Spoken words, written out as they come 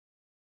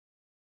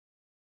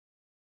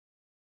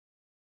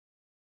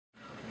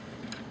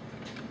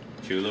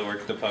Chula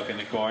works the puck in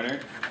the corner.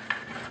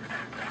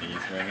 He's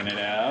bringing it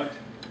out.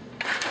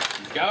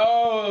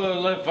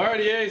 Go!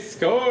 Lafardier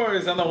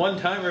scores on the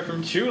one-timer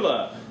from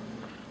Chula.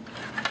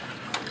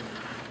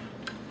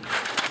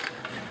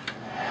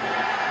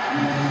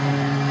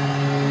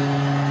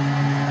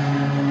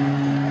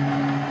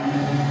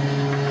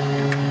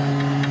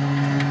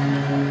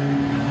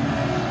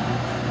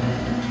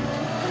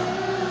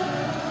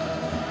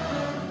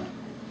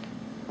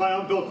 Hi,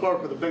 I'm Bill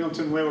Clark with the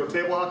Binghamton Whaler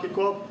Table Hockey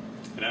Club.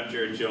 And I'm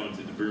Jared Jones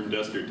at the Broom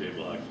Duster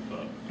Table Hockey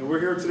Club. And we're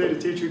here today to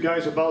teach you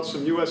guys about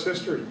some U.S.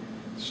 history.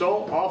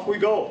 So, off we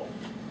go.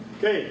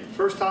 Okay,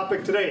 first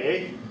topic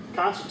today,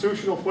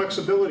 constitutional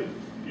flexibility.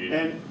 Yeah.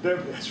 And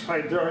that's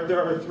right,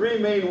 there are three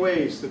main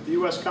ways that the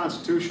U.S.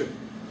 Constitution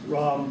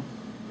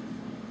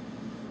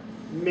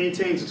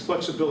maintains its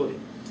flexibility.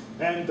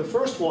 And the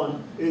first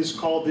one is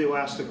called the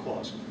Elastic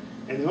Clause.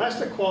 And the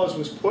Elastic Clause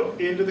was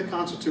put into the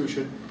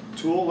Constitution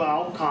to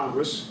allow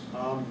Congress,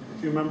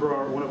 if you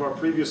remember one of our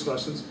previous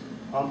lessons,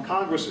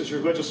 Congress is your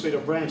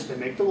legislative branch. They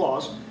make the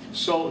laws.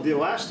 So the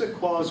Elastic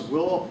Clause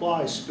will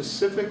apply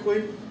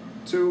specifically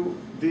to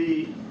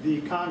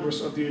the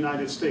Congress of the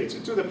United States,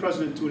 and to the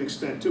President to an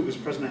extent too, because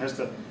the President has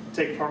to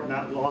take part in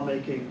that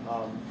lawmaking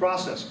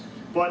process.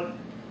 But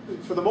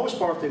for the most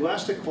part, the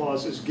Elastic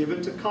Clause is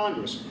given to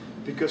Congress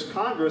because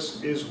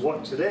Congress is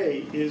what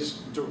today is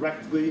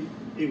directly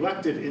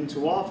elected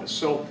into office.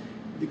 So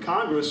the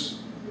Congress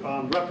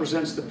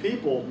represents the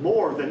people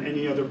more than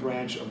any other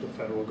branch of the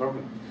federal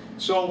government.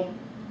 So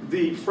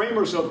the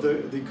framers of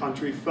the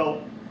country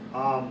felt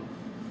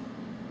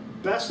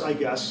best, I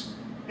guess,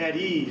 at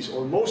ease,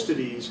 or most at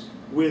ease,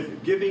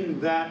 with giving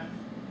that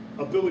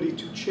ability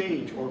to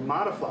change or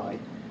modify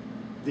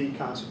the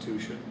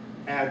Constitution,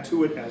 add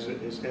to it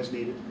as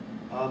needed,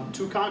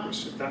 to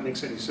Congress, if that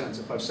makes any sense,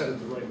 if I've said it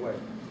the right way.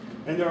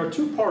 And there are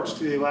two parts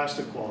to the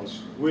Elastic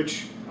Clause,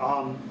 which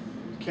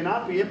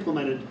cannot be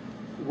implemented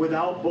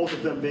without both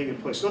of them being in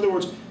place. In other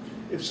words,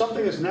 if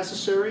something is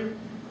necessary,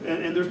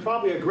 and there's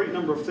probably a great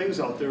number of things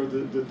out there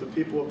that the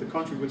people of the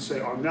country would say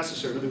are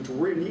necessary. In other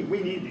words, we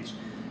need these.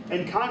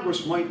 And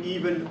Congress might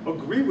even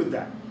agree with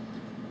that.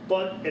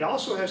 But it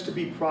also has to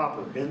be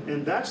proper,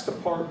 and that's the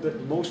part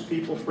that most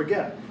people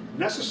forget.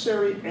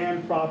 Necessary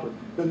and proper.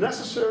 The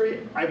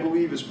necessary, I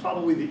believe, is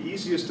probably the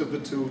easiest of the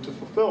two to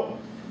fulfill.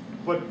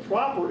 But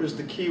proper is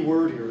the key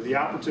word here, the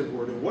operative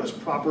word. And what does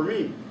proper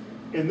mean?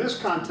 In this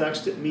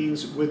context, it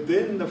means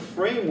within the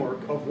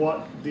framework of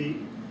what the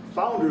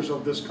founders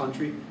of this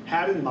country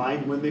had in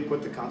mind when they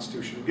put the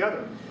Constitution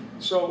together.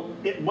 So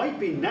it might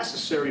be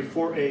necessary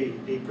for a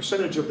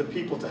percentage of the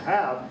people to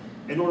have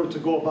in order to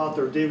go about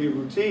their daily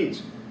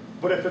routines.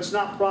 But if it's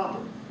not proper,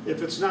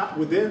 if it's not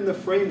within the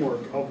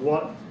framework of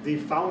what the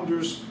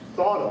founders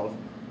thought of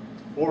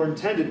or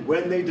intended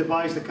when they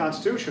devised the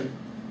Constitution,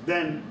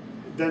 then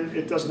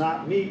it does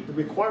not meet the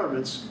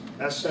requirements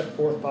as set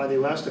forth by the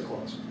Elastic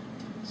Clause.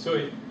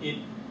 So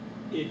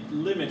it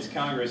limits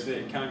Congress,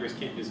 that Congress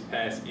can't just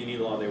pass any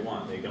law they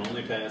want. They can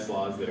only pass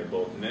laws that are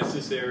both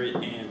necessary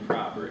and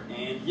proper,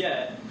 and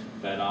yet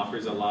that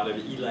offers a lot of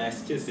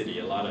elasticity,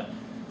 a lot of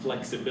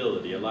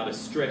flexibility, a lot of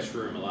stretch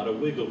room, a lot of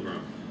wiggle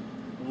room.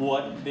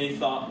 What they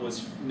thought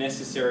was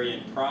necessary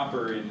and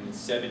proper in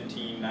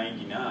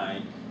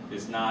 1799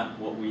 is not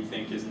what we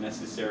think is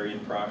necessary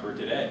and proper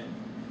today.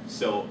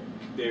 So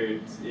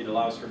it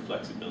allows for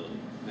flexibility.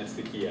 That's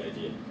the key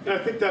idea. And I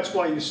think that's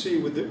why you see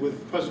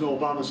with President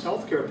Obama's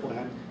health care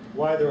plan,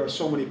 why there are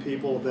so many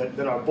people that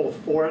are both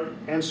for it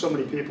and so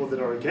many people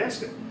that are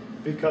against it.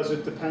 Because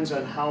it depends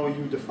on how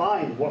you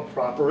define what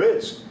proper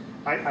is.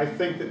 I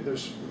think that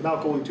there's,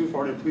 without going too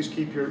far, and please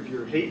keep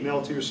your hate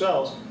mail to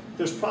yourselves,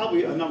 there's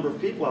probably a number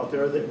of people out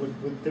there that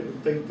would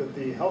think that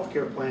the health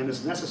care plan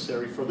is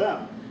necessary for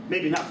them.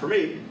 Maybe not for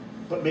me,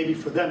 but maybe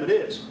for them it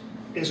is.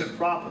 Is it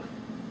proper?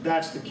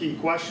 That's the key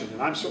question,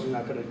 and I'm certainly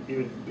not going to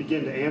even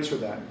begin to answer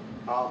that.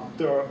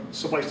 There are,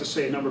 suffice to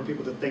say, a number of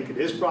people that think it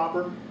is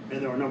proper,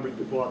 and there are a number of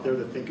people out there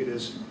that think it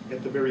is,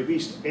 at the very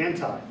least,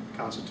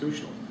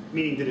 anti-constitutional,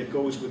 meaning that it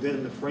goes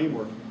within the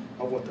framework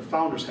of what the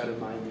founders had in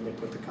mind when they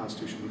put the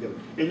Constitution together.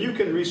 And you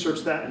can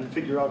research that and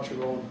figure out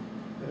your own,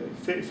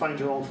 find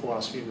your own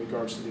philosophy in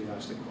regards to the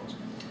Elastic Clause.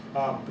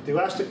 But the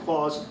Elastic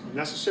Clause,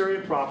 necessary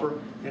and proper,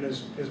 and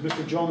as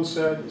Mr. Jones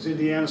said, as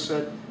Indiana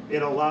said,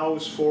 it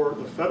allows for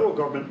the federal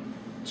government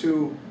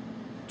to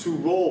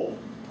roll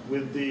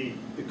with the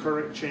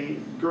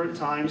current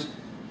times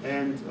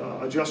and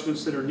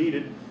adjustments that are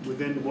needed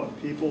within what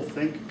people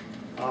think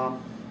are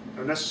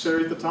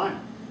necessary at the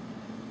time.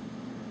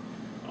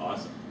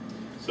 Awesome.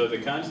 So the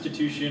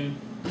Constitution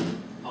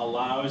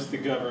allows the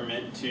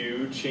government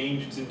to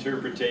change its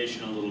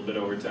interpretation a little bit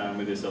over time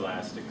with this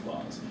Elastic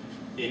Clause.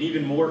 An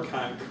even more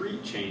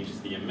concrete change is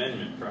the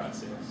amendment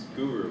process.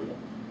 Guru,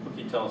 what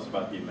can you tell us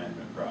about the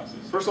amendment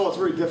process? First of all, it's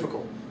very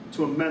difficult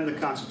to amend the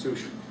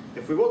Constitution.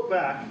 If we look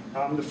back,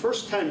 the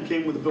first 10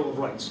 came with the Bill of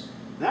Rights.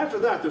 And after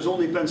that, there's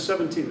only been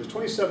 17. There's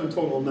 27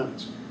 total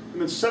amendments. There have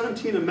been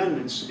 17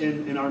 amendments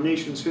in our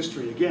nation's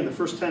history. Again, the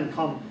first 10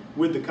 come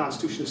with the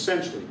Constitution,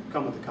 essentially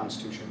come with the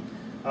Constitution.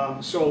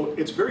 So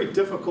it's very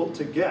difficult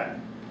to get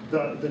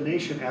the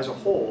nation as a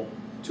whole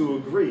to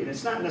agree. And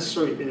it's not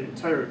necessarily an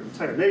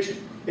entire nation.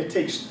 It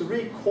takes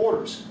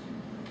 3/4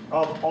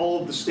 of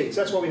all of the states.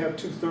 That's why we have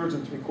 2/3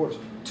 and 3/4.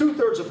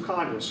 2/3 of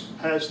Congress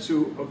has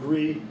to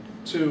agree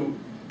to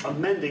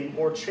amending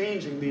or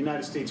changing the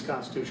United States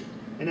Constitution.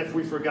 And if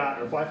we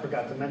forgot, or if I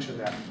forgot to mention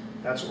that,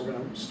 that's what we're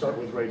going to start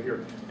with right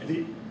here.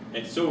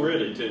 And so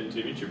rarely,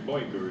 to meet your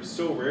point, Guru,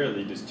 so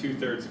rarely does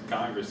 2/3 of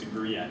Congress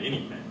agree on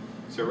anything.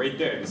 So right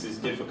there, this is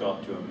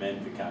difficult to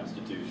amend the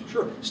Constitution.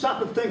 Sure.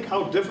 Stop and think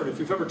how different, if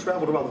you've ever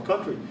traveled around the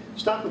country,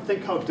 stop and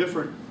think how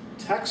different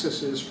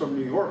Texas is from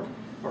New York,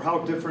 or how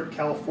different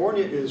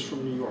California is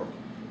from New York,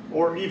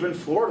 or even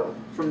Florida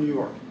from New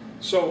York.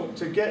 So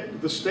to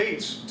get the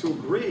states to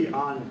agree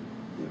on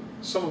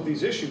some of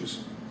these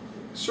issues,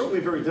 certainly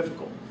very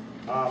difficult.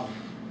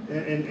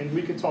 And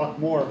we could talk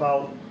more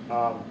about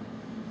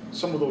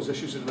some of those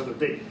issues in another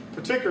date,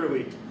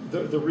 particularly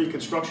the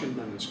Reconstruction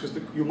Amendments, because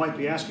you might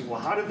be asking, well,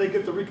 how did they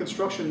get the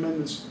Reconstruction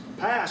Amendments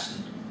passed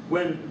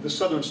when the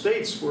southern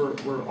states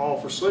were all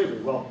for slavery?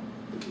 Well,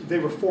 they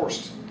were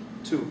forced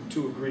to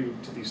agree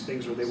to these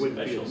things, or they wouldn't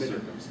be admitted. Special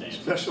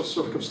circumstances. Special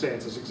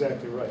circumstances,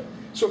 exactly right.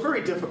 So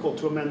very difficult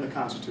to amend the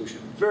Constitution.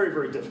 Very,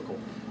 very difficult.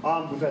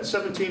 We've had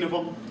 17 of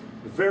them.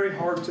 Very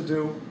hard to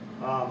do.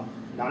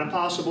 Not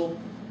impossible,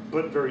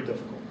 but very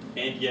difficult.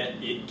 And yet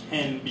it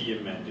can be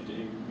amended.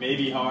 It may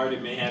be hard,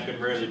 it may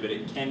happen rarely, but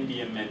it can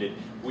be amended.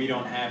 We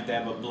don't have to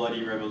have a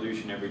bloody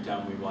revolution every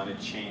time we want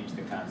to change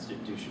the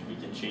Constitution. We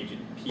can change it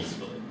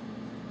peacefully.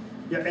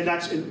 Yeah, and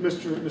that's,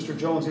 Mr.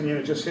 Jones,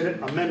 Indiana just hit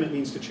it. Amendment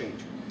means to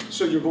change.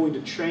 So you're going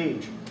to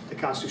change the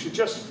Constitution.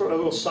 Just for a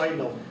little side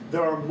note,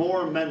 there are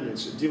more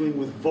amendments dealing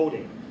with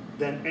voting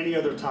than any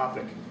other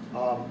topic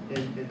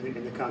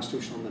in the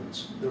constitutional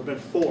amendments. There have been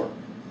 4.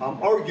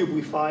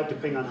 Arguably 5,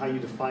 depending on how you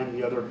define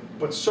the other,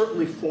 but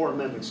certainly 4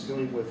 amendments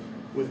dealing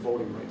with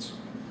voting rights.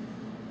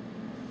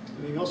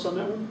 Anything else on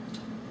that one?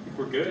 I think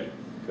we're good.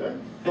 Okay.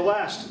 The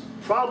last,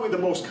 probably the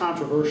most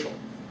controversial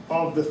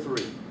of the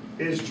 3,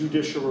 is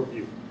judicial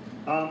review.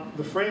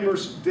 The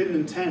framers didn't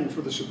intend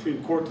for the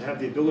Supreme Court to have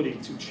the ability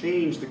to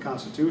change the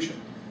Constitution.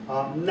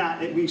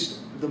 Not at least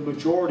the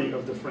majority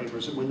of the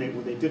framers when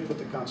they did put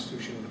the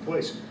Constitution into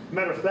place.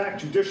 Matter of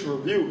fact, judicial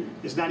review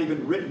is not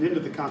even written into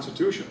the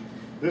Constitution.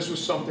 This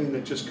was something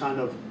that just kind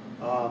of,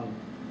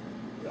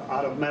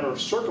 out of matter of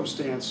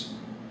circumstance,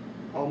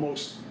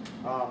 almost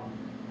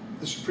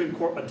the Supreme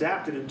Court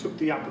adapted and took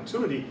the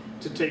opportunity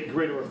to take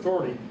greater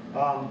authority.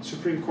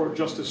 Supreme Court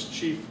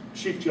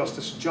Chief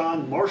Justice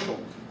John Marshall,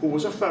 who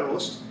was a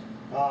Federalist,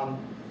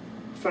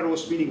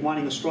 Federalist meaning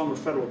wanting a stronger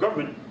federal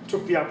government,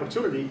 took the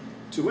opportunity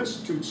to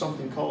institute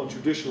something called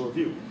judicial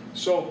review.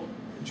 So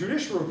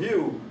judicial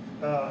review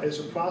is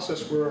a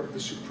process where the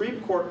Supreme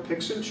Court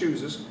picks and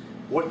chooses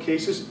what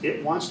cases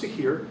it wants to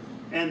hear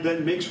and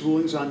then makes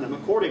rulings on them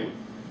accordingly.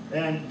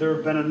 And there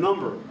have been a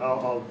number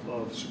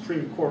of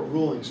Supreme Court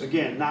rulings,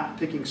 again, not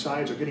picking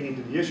sides or getting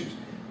into the issues,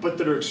 but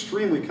that are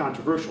extremely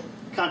controversial.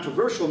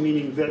 Controversial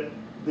meaning that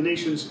the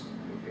nation's,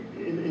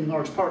 in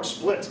large part,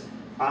 split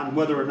on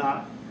whether or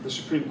not the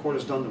Supreme Court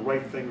has done the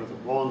right thing or the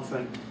wrong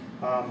thing.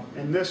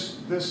 And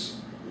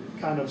this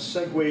kind of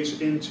segues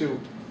into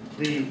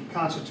the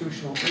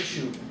constitutional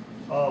issue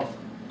of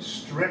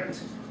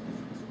strict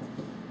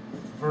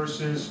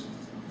versus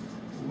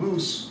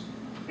loose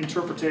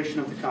interpretation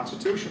of the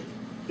Constitution.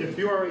 If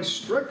you are a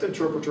strict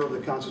interpreter of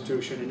the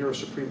Constitution and you're a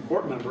Supreme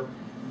Court member,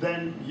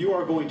 then you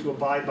are going to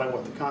abide by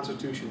what the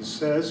Constitution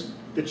says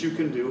that you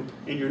can do,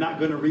 and you're not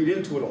going to read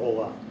into it a whole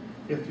lot.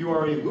 If you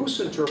are a loose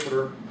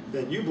interpreter,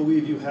 then you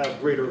believe you have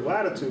greater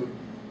latitude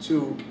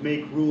to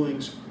make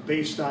rulings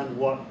based on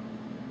what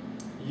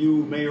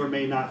you may or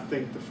may not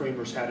think the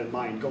framers had in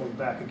mind, going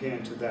back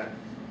again to that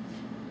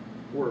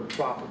word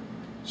proper.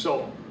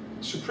 So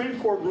Supreme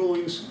Court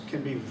rulings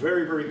can be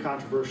very, very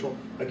controversial.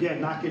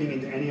 Again, not getting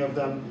into any of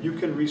them. You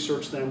can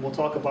research them. We'll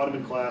talk about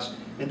them in class.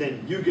 And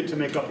then you get to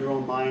make up your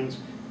own minds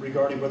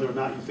regarding whether or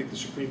not you think the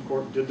Supreme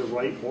Court did the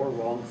right or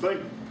wrong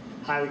thing.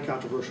 Highly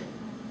controversial.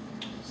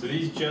 So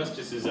these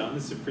justices on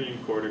the Supreme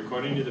Court,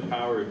 according to the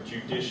power of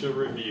judicial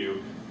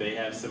review, they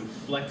have some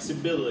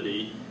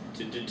flexibility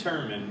to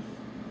determine,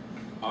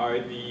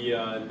 are the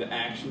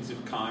actions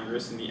of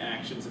Congress and the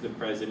actions of the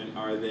President,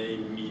 are they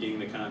meeting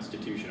the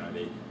Constitution? Are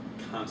they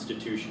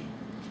constitutional,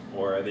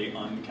 or are they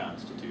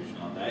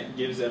unconstitutional? And that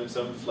gives them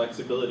some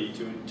flexibility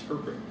to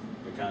interpret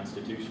the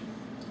Constitution.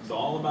 It's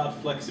all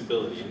about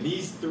flexibility. And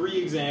these 3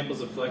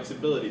 examples of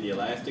flexibility, the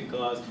elastic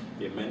clause,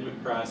 the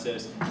amendment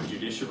process,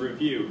 judicial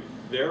review,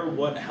 they're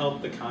what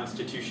helped the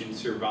Constitution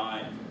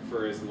survive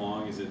for as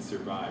long as it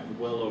survived,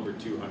 well over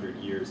 200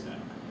 years now.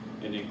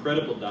 An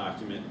incredible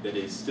document that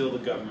is still the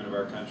government of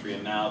our country,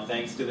 and now,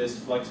 thanks to this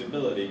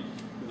flexibility,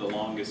 the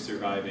longest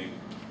surviving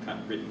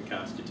written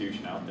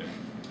Constitution out there.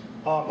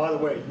 By the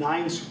way,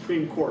 9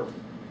 Supreme Court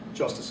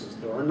justices.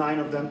 There are 9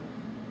 of them.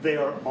 They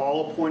are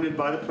all appointed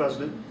by the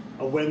President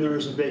when there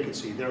is a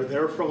vacancy. They're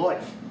there for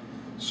life.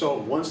 So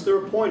once they're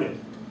appointed,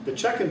 the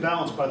check and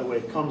balance, by the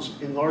way,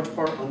 comes in large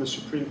part on the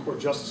Supreme Court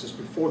justices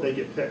before they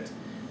get picked.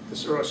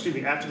 or excuse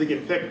me, after they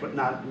get picked, but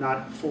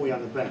not fully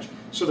on the bench.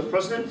 So the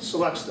president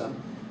selects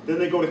them, then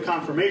they go to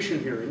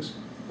confirmation hearings,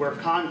 where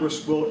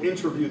Congress will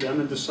interview them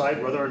and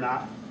decide whether or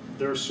not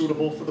they're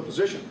suitable for the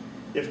position.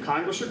 If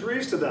Congress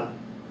agrees to them,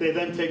 they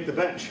then take the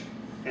bench,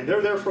 and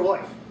they're there for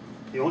life.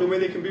 The only way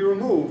they can be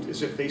removed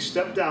is if they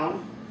step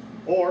down,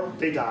 or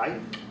they die,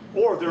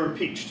 or they're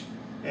impeached.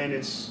 And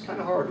it's kind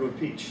of hard to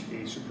impeach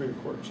a Supreme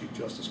Court Chief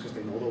Justice because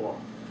they know the law.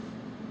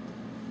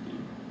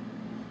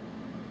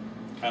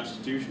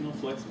 Constitutional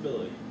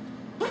flexibility.